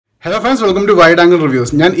Hello friends, welcome to Wide Angle Reviews.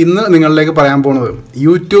 ഞാൻ ഇന്ന് നിങ്ങളിലേക്ക് പറയാൻ പോകുന്നത്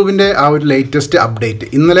യൂട്യൂബിന്റെ ആ ഒരു ലേറ്റസ്റ്റ് അപ്ഡേറ്റ്.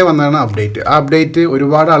 ഇന്നലെ വന്നതാണ് അപ്ഡേറ്റ്. ആ അപ്ഡേറ്റ്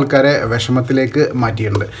ഒരുപാട് ആൾക്കാരെ വിഷമത്തിലേക്ക്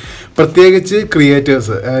മാറ്റിയിട്ടുണ്ട്. പ്രത്യേകിച്ച്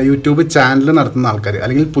ക്രിയേറ്റേഴ്സ്, യൂട്യൂബ് ചാനൽ നടത്തുന്ന ആൾക്കാർ,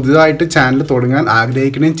 അല്ലെങ്കിൽ പുതുതായിട്ട് ചാനൽ തുടങ്ങാൻ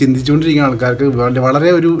ആഗ്രഹിക്കുന്നതും ചിന്തിച്ചുകൊണ്ടിരിക്കുന്ന ആൾക്കാർക്ക്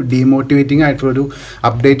വളരെ ഒരു ഡീമോട്ടിവേറ്റിംഗ് ആയിട്ടുള്ളൊരു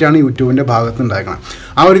അപ്ഡേറ്റാണ് യൂട്യൂബിൻ്റെ ഭാഗത്ത് ഉണ്ടായിരിക്കണം.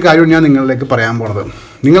 ആ ഒരു കാര്യമാണ് ഞാൻ നിങ്ങളിലേക്ക് പറയാൻ പോകുന്നത്.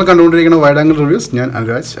 നിങ്ങൾ കണ്ടുകൊണ്ടിരിക്കുന്ന വൈഡ് ആംഗിൾ റിവ്യൂസ്. ഞാൻ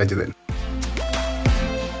അനുരാജ് അജിതൻ.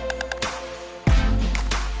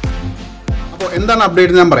 എന്താണ്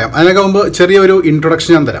അപ്ഡേറ്റ് ഞാൻ പറയാം. അതിനൊക്കെ മുമ്പ് ചെറിയൊരു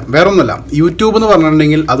ഇൻട്രൊഡക്ഷൻ ഞാൻ തരാം. വേറെ ഒന്നുമല്ല, യൂട്യൂബ് എന്ന്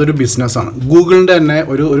പറഞ്ഞിട്ടുണ്ടെങ്കിൽ അതൊരു ബിസിനസ്സാണ്. ഗൂഗിളിൻ്റെ തന്നെ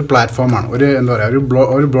ഒരു പ്ലാറ്റ്ഫോമാണ്. എന്താ പറയുക,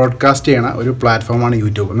 ഒരു ബ്രോഡ്കാസ്റ്റ് ചെയ്യണ ഒരു പ്ലാറ്റ്ഫോമാണ്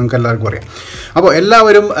യൂട്യൂബ്. നിങ്ങൾക്ക് എല്ലാവർക്കും അറിയാം. അപ്പോൾ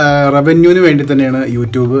എല്ലാവരും റവന്യൂവിന് വേണ്ടി തന്നെയാണ്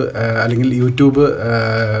അല്ലെങ്കിൽ യൂട്യൂബ്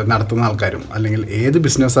നടത്തുന്ന ആൾക്കാരും, അല്ലെങ്കിൽ ഏത്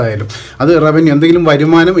ബിസിനസ്സായാലും അത് റവന്യൂ, എന്തെങ്കിലും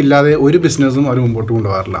വരുമാനം ഇല്ലാതെ ഒരു ബിസിനസ്സും അവർ മുമ്പോട്ട്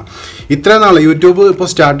കൊണ്ടുപോകാറില്ല. ഇത്രയും നാൾ യൂട്യൂബ് ഇപ്പോൾ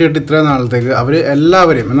സ്റ്റാർട്ട് ചെയ്തിട്ട് ഇത്രയും നാളത്തേക്ക് അവർ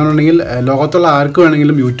എല്ലാവരെയും എന്നുണ്ടെങ്കിൽ ലോകത്തുള്ള ആർക്ക്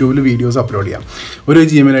വേണമെങ്കിലും യൂട്യൂബിൽ വീഡിയോസ് അപ്ലോഡ് ചെയ്യാം. ഒരു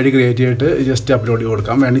Gmail ID ക്രിയേറ്റ് ചെയ്തിട്ട് ജസ്റ്റ് അപ്ലോഡ് ചെയ്ത്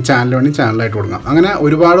കൊടുക്കാം. ചാനലായിട്ട് കൊടുക്കാം. അങ്ങനെ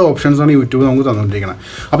ഒരുപാട് ഓപ്ഷൻസാണ് യൂട്യൂബ് നമുക്ക് തന്നുകൊണ്ടിരിക്കുന്നത്.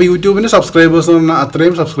 അപ്പോൾ യൂട്യൂബിൻ്റെ സബ്സ്ക്രൈബേഴ്സ് എന്ന് പറഞ്ഞാൽ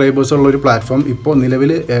അത്രയും സബ്സ്ക്രൈബേഴ്സ് ഉള്ള ഒരു പ്ലാറ്റ്ഫോം ഇപ്പോൾ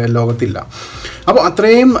നിലവിൽ ലോകത്തില്ല. അപ്പോൾ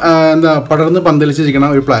അത്രയും പടർന്ന് പന്തലിച്ചിരിക്കുന്ന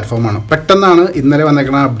ഒരു പ്ലാറ്റ്ഫോമാണ്. പെട്ടെന്നാണ് ഇന്നലെ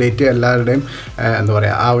വന്നേക്കുന്ന അപ്ഡേറ്റ് എല്ലാവരുടെയും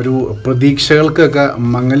ആ ഒരു പ്രതീക്ഷകൾക്കൊക്കെ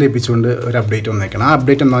മങ്ങലേൽപ്പിച്ചുകൊണ്ട് ഒരു അപ്ഡേറ്റ് വന്നേക്കണം. ആ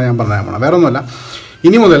അപ്ഡേറ്റ് എന്താണെന്ന് ഞാൻ പറഞ്ഞാൽ പോകണം. വേറെ ഒന്നുമല്ല,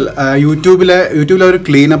 ഇനി മുതൽ യൂട്യൂബിലെ അവർ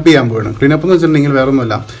ക്ലീനപ്പ് ചെയ്യാൻ പോവുകയാണ്. ക്ലീനപ്പ് എന്ന് വെച്ചിട്ടുണ്ടെങ്കിൽ വേറെ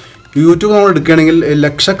ഒന്നുമല്ല, യൂട്യൂബ് നമ്മൾ എടുക്കുകയാണെങ്കിൽ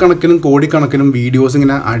ലക്ഷക്കണക്കിനും കോടിക്കണക്കിനും വീഡിയോസ്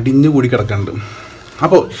ഇങ്ങനെ അടിഞ്ഞു കൂടി കിടക്കുന്നുണ്ട്.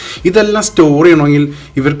 അപ്പോൾ ഇതെല്ലാം സ്റ്റോർ ചെയ്യണമെങ്കിൽ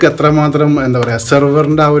ഇവർക്ക് എത്രമാത്രം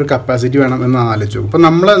സെർവറിൻ്റെ ആ ഒരു കപ്പാസിറ്റി വേണം എന്ന് ആലോചിച്ചു. ഇപ്പോൾ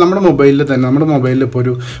നമ്മുടെ മൊബൈലിൽ ഇപ്പോൾ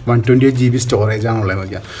ഒരു 128 GB സ്റ്റോറേജാണുള്ളത്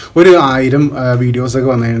നോക്കിയാൽ ഒരു 1000 വീഡിയോസൊക്കെ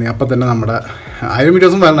വന്നു കഴിഞ്ഞാൽ അപ്പോൾ തന്നെ നമ്മുടെ 1000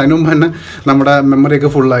 വീഡിയോസും വരണം. അതിന് മുമ്പ് തന്നെ നമ്മുടെ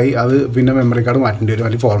മെമ്മറിയൊക്കെ ഫുള്ളായി. അത് പിന്നെ മെമ്മറി കാർഡ് മാറ്റേണ്ടി വരും,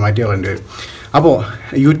 അല്ലെങ്കിൽ ഫോർമാറ്റ് ചെയ്യേണ്ടി വരും. അപ്പോൾ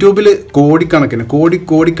യൂട്യൂബിൽ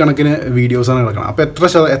കോടിക്കണക്കിന് വീഡിയോസാണ് കിടക്കണം. അപ്പോൾ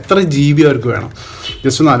എത്ര GB അവർക്ക് വേണം,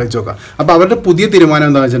 ജസ്റ്റ് ഒന്ന് ആലോചിച്ച് നോക്കാം. അപ്പോൾ അവരുടെ പുതിയ തീരുമാനം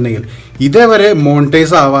എന്താണെന്ന് വെച്ചിട്ടുണ്ടെങ്കിൽ, ഇതേവരെ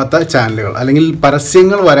മോണിറ്റൈസ് ആവാത്ത ചാനലുകൾ, അല്ലെങ്കിൽ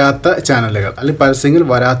പരസ്യങ്ങൾ വരാത്ത ചാനലുകൾ, അല്ലെങ്കിൽ പരസ്യങ്ങൾ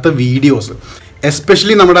വരാത്ത വീഡിയോസ്,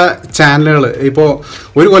 എസ്പെഷ്യലി നമ്മുടെ ചാനലുകൾ, ഇപ്പോൾ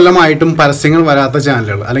ഒരു കൊല്ലമായിട്ടും പരസ്യങ്ങൾ വരാത്ത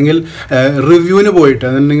ചാനലുകൾ, അല്ലെങ്കിൽ റിവ്യൂവിന് പോയിട്ട്,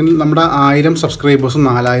 അല്ലെങ്കിൽ നമ്മുടെ 1000 സബ്സ്ക്രൈബേഴ്സും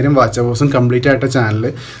 4000 വാച്ചവേഴ്സും കംപ്ലീറ്റ് ആയിട്ട ചാനൽ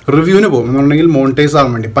റിവ്യൂവിന് പോകും എന്നുണ്ടെങ്കിൽ മോണിറ്റൈസ് ആവാൻ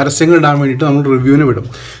വേണ്ടി, പരസ്യങ്ങൾ ഇടാൻ വേണ്ടിയിട്ട് നമ്മൾ റിവ്യൂവിന് വിടും.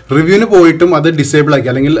 റിവ്യൂവിന് പോയിട്ടും അത് ഡിസേബിൾ ആക്കി,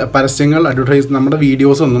 അല്ലെങ്കിൽ പരസ്യങ്ങൾ നമ്മുടെ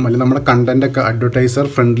വീഡിയോസ് ഒന്നും, അല്ലെങ്കിൽ നമ്മുടെ കണ്ടൻറ്റൊക്കെ അഡ്വർടൈസർ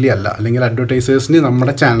ഫ്രണ്ട്ലി അല്ല, അല്ലെങ്കിൽ അഡ്വർടൈസേഴ്സിന്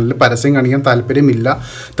നമ്മുടെ ചാനലിൽ പരസ്യം കാണിക്കാൻ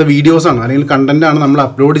താല്പര്യമില്ലാത്ത വീഡിയോസാണ്, അല്ലെങ്കിൽ കണ്ടൻറ്റാണ് നമ്മൾ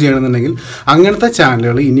അപ്ലോഡ് ചെയ്യണമെന്നുണ്ടെങ്കിൽ അങ്ങനത്തെ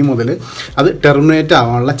ചാനലുകൾ ഇനി മുതൽ അത് ടെർമിനേറ്റ്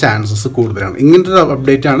ആവാനുള്ള ചാൻസസ് കൂടുതലാണ്. ഇങ്ങനത്തെ ഒരു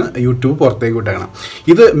അപ്ഡേറ്റാണ് യൂട്യൂബ് പുറത്തേക്ക് വിട്ടേക്കണം.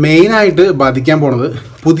 ഇത് മെയിനായിട്ട് ബാധിക്കാൻ പോണത്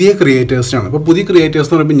പുതിയ ക്രിയേറ്റേഴ്സിനാണ്. ഇപ്പോൾ പുതിയ ക്രിയേറ്റേഴ്സ്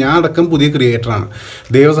എന്ന് പറയുമ്പോൾ ഞാൻ അടക്കം പുതിയ ക്രിയേറ്ററാണ്.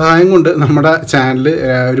 ദൈവസഹായം കൊണ്ട് നമ്മുടെ ചാനൽ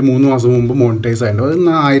ഒരു 3 മാസം മുമ്പ് മോണിറ്റൈസ് ആയിട്ടുണ്ട്.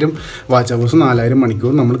 1000 വാച്ച് അവേഴ്സ് 4000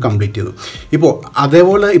 മണിക്കൂർ നമ്മൾ കംപ്ലീറ്റ് ചെയ്തു.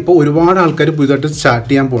 അതേപോലെ ഒരുപാട് ആൾക്കാർ പുതിയതായിട്ട് സ്റ്റാർട്ട്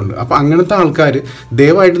ചെയ്യാൻ പോകുന്നുണ്ട്. അപ്പോൾ അങ്ങനത്തെ ആൾക്കാർ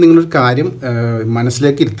ദയവായിട്ട് നിങ്ങളൊരു കാര്യം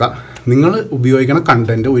മനസ്സിലേക്ക് ഇരുത്താം. നിങ്ങൾ ഉപയോഗിക്കുന്ന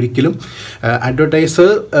കണ്ടൻറ്റ് ഒരിക്കലും അഡ്വർടൈസർ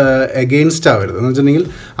എഗെയിൻസ്റ്റ് ആവരുത്. എന്ന് വെച്ചിട്ടുണ്ടെങ്കിൽ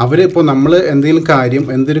അവരിപ്പോൾ നമ്മൾ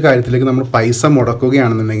എന്തൊരു കാര്യത്തിലേക്ക് നമ്മൾ പൈസ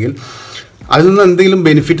മുടക്കുകയാണെന്നുണ്ടെങ്കിൽ അതിൽ നിന്ന് എന്തെങ്കിലും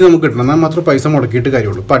ബെനിഫിറ്റ് നമുക്ക് കിട്ടണം, എന്നാൽ മാത്രം പൈസ മുടക്കിയിട്ട്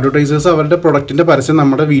കാര്യമുള്ളൂ. ഇപ്പോൾ അഡ്വർടൈസേഴ്സ് അവരുടെ പ്രൊഡക്റ്റിൻ്റെ പരസ്യം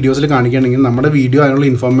നമ്മുടെ വീഡിയോസിൽ കാണിക്കുകയാണെങ്കിൽ നമ്മുടെ വീഡിയോ അതിനുള്ള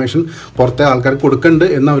ഇൻഫർമേഷൻ പുറത്തെ ആൾക്കാർക്ക് കൊടുക്കുന്നുണ്ട്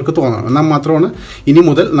എന്ന് അവർക്ക് തോന്നണം. എന്നാൽ മാത്രമാണ് ഇനി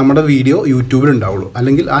മുതൽ നമ്മുടെ വീഡിയോ യൂട്യൂബിൽ ഉണ്ടാവുള്ളൂ,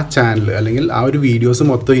 അല്ലെങ്കിൽ ആ ചാനൽ, അല്ലെങ്കിൽ ആ ഒരു വീഡിയോസ്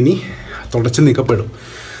മൊത്തം ഇനി തുടച്ച് നീക്കപ്പെടും.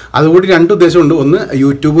 അതുകൂടി 2 ഉദ്ദേശമുണ്ട്. ഒന്ന്,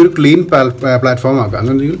 യൂട്യൂബ് ഒരു ക്ലീൻ പ്ലാറ്റ്ഫോം ആക്കുക.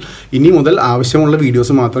 എന്നുണ്ടെങ്കിൽ ഇനി മുതൽ ആവശ്യമുള്ള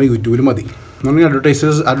വീഡിയോസ് മാത്രം യൂട്യൂബിൽ മതി. എന്നുണ്ടെങ്കിൽ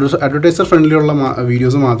അഡ്വർടൈസർ ഫ്രണ്ട്ലിയുള്ള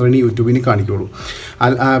വീഡിയോസ് മാത്രമേ ഇനി യൂട്യൂബിന് കാണിക്കുകയുള്ളൂ.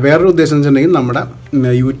 വേറൊരു ഉദ്ദേശം എന്ന് വെച്ചിട്ടുണ്ടെങ്കിൽ നമ്മുടെ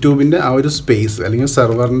യൂട്യൂബിൻ്റെ ആ ഒരു സ്പേസ്, അല്ലെങ്കിൽ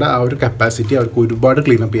സെർവറിൻ്റെ ആ ഒരു കപ്പാസിറ്റി അവർക്ക് ഒരുപാട്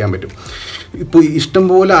ക്ലീനപ്പ് ചെയ്യാൻ പറ്റും. ഇപ്പോൾ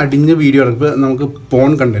ഇഷ്ടംപോലെ അടിഞ്ഞ വീഡിയോ, നമുക്ക്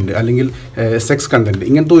പോൺ കണ്ടൻറ്റ്, അല്ലെങ്കിൽ സെക്സ് കണ്ടൻറ്റ്,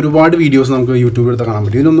 ഇങ്ങനത്തെ ഒരുപാട് വീഡിയോസ് നമുക്ക് യൂട്യൂബിലെടുത്ത് കാണാൻ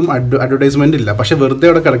പറ്റും. ഇതിനൊന്നും അഡ്വർടൈസ്മെൻ്റ് ഇല്ല, പക്ഷേ വെറുതെ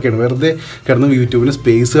അവിടെ കിടക്കുകയാണ്, വെറുതെ കിടന്ന് യൂട്യൂബിന്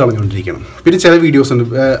സ്പേസ് കളഞ്ഞുകൊണ്ടിരിക്കണം. പിന്നെ ചില വീഡിയോസ് ഉണ്ട്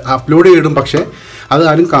അപ്ലോഡ് ചെയ്തിടും, പക്ഷേ അത്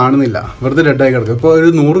ആരും കാണുന്നില്ല, വെറുതെ ഡെഡായി കിടക്കും. ഇപ്പോൾ ഒരു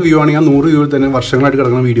 100 വ്യൂ ആണെങ്കിൽ ആ 100 വ്യൂവിൽ തന്നെ വർഷങ്ങളായിട്ട്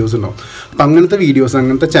കിടക്കുന്ന വീഡിയോസ് ഉണ്ടാവും. അപ്പോൾ അങ്ങനത്തെ വീഡിയോസ്,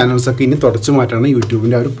 അങ്ങനത്തെ ചാനൽസൊക്കെ ഇനി തുടച്ചു മാറ്റാണ്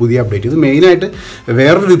യൂട്യൂബിൻ്റെ ആ ഒരു പുതിയ അപ്ഡേറ്റ്. ഇത് മെയിനായിട്ട്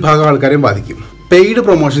വേറൊരു വിഭാഗം ആൾക്കാരെയും ബാധിക്കും. പെയ്ഡ്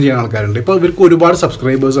പ്രൊമോഷൻ ചെയ്യുന്ന ആൾക്കാരുണ്ട്. ഇപ്പോൾ ഇവർക്ക് ഒരുപാട്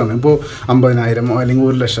സബ്സ്ക്രൈബേഴ്സാണ്. ഇപ്പോൾ 50,000 അല്ലെങ്കിൽ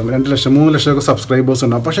 1 ലക്ഷം, 2 ലക്ഷം, 3 ലക്ഷം ഒക്കെ സബ്സ്ക്രൈബേഴ്സ്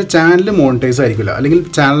ഉണ്ടാവും. പക്ഷേ ചാനൽ മോണിറ്റൈസ് ആയിരിക്കില്ല, അല്ലെങ്കിൽ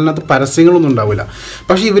ചാനലിനകത്ത് പരസ്യങ്ങളൊന്നും ഉണ്ടാവില്ല.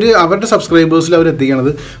 പക്ഷേ അവരുടെ സബ്സ്ക്രൈബേഴ്സിൽ അവർ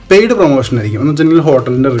എത്തിക്കുന്നത് പെയ്ഡ് പ്രൊമോഷൻ ആയിരിക്കും. എന്ന് വെച്ചിട്ടുണ്ടെങ്കിൽ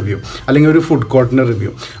ഹോട്ടലിൻ്റെ റിവ്യൂ, അല്ലെങ്കിൽ ഒരു ഫുഡ് കോർട്ടിൻ്റെ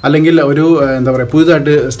റിവ്യൂ, അല്ലെങ്കിൽ ഒരു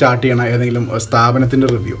പുതുതായിട്ട് സ്റ്റാർട്ട് ചെയ്യണ ഏതെങ്കിലും സ്ഥാപനത്തിൻ്റെ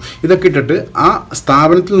റിവ്യൂ, ഇതൊക്കെ ഇട്ടിട്ട് ആ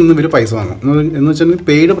സ്ഥാപനത്തിൽ നിന്ന് ഇവർ പൈസ വാങ്ങും. എന്ന് വെച്ചിട്ടുണ്ടെങ്കിൽ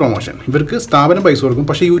പെയ്ഡ് പ്രൊമോഷൻ. ഇവർക്ക് സ്ഥാപനം പൈസ കൊടുക്കും,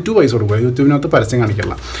 പക്ഷേ യൂട്യൂബ് പൈസ കൊടുക്കില്ല, യൂട്യൂബിനകത്ത് പരസ്യം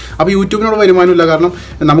കാണിക്കില്ല. അപ്പോൾ യൂട്യൂബിനോട് വരുമാനം കുഴപ്പമില്ല, കാരണം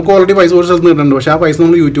നമുക്ക് ഓൾറെഡി പൈസ ഒരു സ്ഥലത്ത് കിട്ടുന്നുണ്ട്, പക്ഷേ ആ പൈസ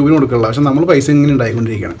നമ്മൾ യൂട്യൂബിന് കൊടുക്കില്ല, പക്ഷേ നമ്മൾ പൈസ ഇങ്ങനെ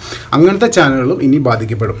ഉണ്ടായിക്കൊണ്ടിരിക്കുകയാണ്. അങ്ങനത്തെ ചാനലുകളും ഇനി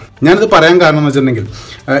ബാധിക്കപ്പെടും. ഞാനിത് പറയാൻ കാരണം എന്ന് വെച്ചിട്ടുണ്ടെങ്കിൽ,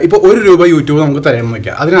 ഇപ്പോൾ ₹1 യൂട്യൂബ് നമുക്ക് തരാമെന്ന്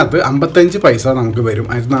വയ്ക്കുക, അതിനകത്ത് 55 പൈസ നമുക്ക് വരും,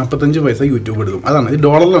 അതിനകത്ത് 45 പൈസ യൂട്യൂബ് എടുക്കും. അതാണ് ഇത്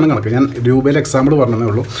ഡോളറിലാണ് കണക്ക്, ഞാൻ രൂപയിൽ എക്സാമ്പിൾ പറഞ്ഞതേ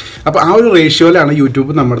ഉള്ളൂ. അപ്പോൾ ആ ഒരു റേഷ്യോയിലാണ്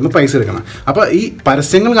യൂട്യൂബ് നമ്മുടെ നിന്ന് പൈസ എടുക്കണം. അപ്പോൾ ഈ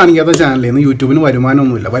പരസ്യങ്ങൾ കാണിക്കാത്ത ചാനലിൽ നിന്ന് യൂട്യൂബിന്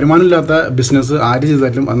വരുമാനമൊന്നുമില്ല. വരുമാനമില്ലാത്ത ബിസിനസ് ആര്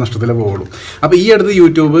ചെയ്താലും അത് നഷ്ടത്തിലേ പോകുള്ളൂ. അപ്പോൾ ഈ അടുത്ത്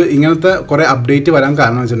യൂട്യൂബ് ഇങ്ങനത്തെ കുറേ അപ്ഡേറ്റ് വരാൻ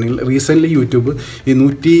കാരണം വെച്ചിട്ടുണ്ടെങ്കിൽ, റീസെൻ്റ്ലി യൂട്യൂബ് ഈ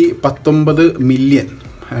 119 മില്യൺ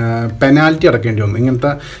പെനാൽറ്റി അടക്കേണ്ടി വന്നു.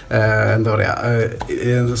 ഇങ്ങനത്തെ എന്താ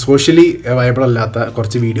പറയുക, സോഷ്യലി വയബിൾ അല്ലാത്ത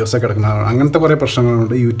കുറച്ച് വീഡിയോസൊക്കെ കിടക്കുന്നതാണ്. അങ്ങനത്തെ കുറേ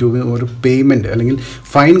പ്രശ്നങ്ങളുണ്ട്. യൂട്യൂബിന് ഒരു പേയ്മെൻറ്റ് അല്ലെങ്കിൽ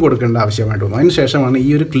ഫൈൻ കൊടുക്കേണ്ട ആവശ്യമായിട്ട് വന്നു. അതിന് ശേഷമാണ് ഈ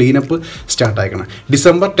ഒരു ക്ലീനപ്പ് സ്റ്റാർട്ട് ആക്കണം.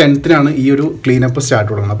 December 10th ഈ ഒരു ക്ലീനപ്പ്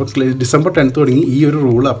സ്റ്റാർട്ട് തുടങ്ങുന്നത്. അപ്പോൾ December 10th തുടങ്ങി ഈ ഒരു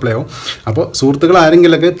റൂൾ അപ്ലൈ ആവും. അപ്പോൾ സുഹൃത്തുക്കൾ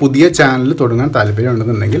ആരെങ്കിലുമൊക്കെ പുതിയ ചാനൽ തുടങ്ങാൻ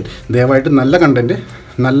താല്പര്യമുണ്ടെന്നുണ്ടെങ്കിൽ ദയവായിട്ട് നല്ല കണ്ടൻറ്റ്,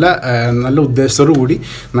 നല്ല ഉദ്ദേശത്തോടു കൂടി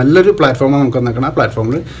നല്ലൊരു പ്ലാറ്റ്ഫോമാണ് നമുക്ക് വന്നേക്കണം. ആ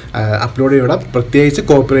പ്ലാറ്റ്ഫോമിൽ അപ്ലോഡ് ചെയ്യണം. പ്രത്യേകിച്ച്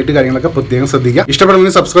കോപ്പറേറ്റ് കാര്യങ്ങളൊക്കെ പ്രത്യേകം ശ്രദ്ധിക്കുക.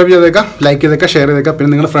 ഇഷ്ടപ്പെടുന്നെങ്കിൽ സബ്സ്ക്രൈബ് ചെയ്തേക്കാം, ലൈക്ക് ചെയ്തേക്കാം, ഷെയർ ചെയ്തേക്കാം.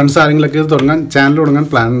 പിന്നെ നിങ്ങളുടെ ഫ്രണ്ട്സ് ആരെങ്കിലൊക്കെ ചാനൽ തുടങ്ങാൻ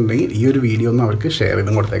പ്ലാൻ ഉണ്ടെങ്കിൽ ഈ ഒരു വീഡിയോ ഒന്ന് അവർക്ക് ഷെയർ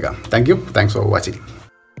ചെയ്തും കൊടുത്തേക്കാം. Thanks for watching.